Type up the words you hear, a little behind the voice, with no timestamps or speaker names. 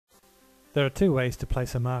There are two ways to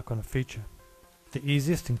place a mark on a feature. The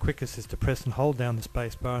easiest and quickest is to press and hold down the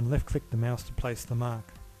spacebar and left-click the mouse to place the mark.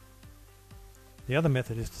 The other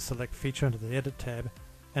method is to select Feature under the Edit tab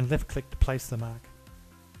and left-click to place the mark.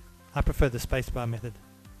 I prefer the spacebar method.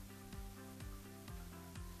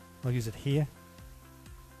 I'll use it here,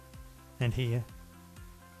 and here,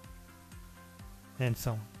 and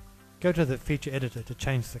so on. Go to the feature editor to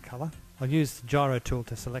change the colour. I'll use the gyro tool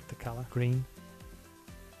to select the colour, green,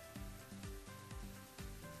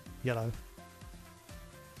 yellow.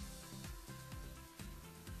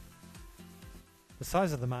 The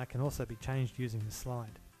size of the mark can also be changed using the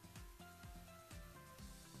slide.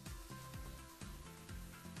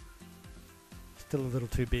 Still a little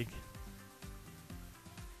too big.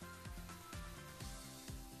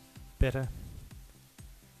 Better.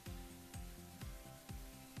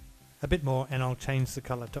 A bit more and I'll change the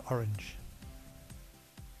colour to orange.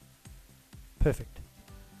 Perfect.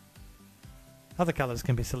 Other colours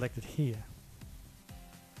can be selected here.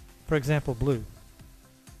 For example, blue.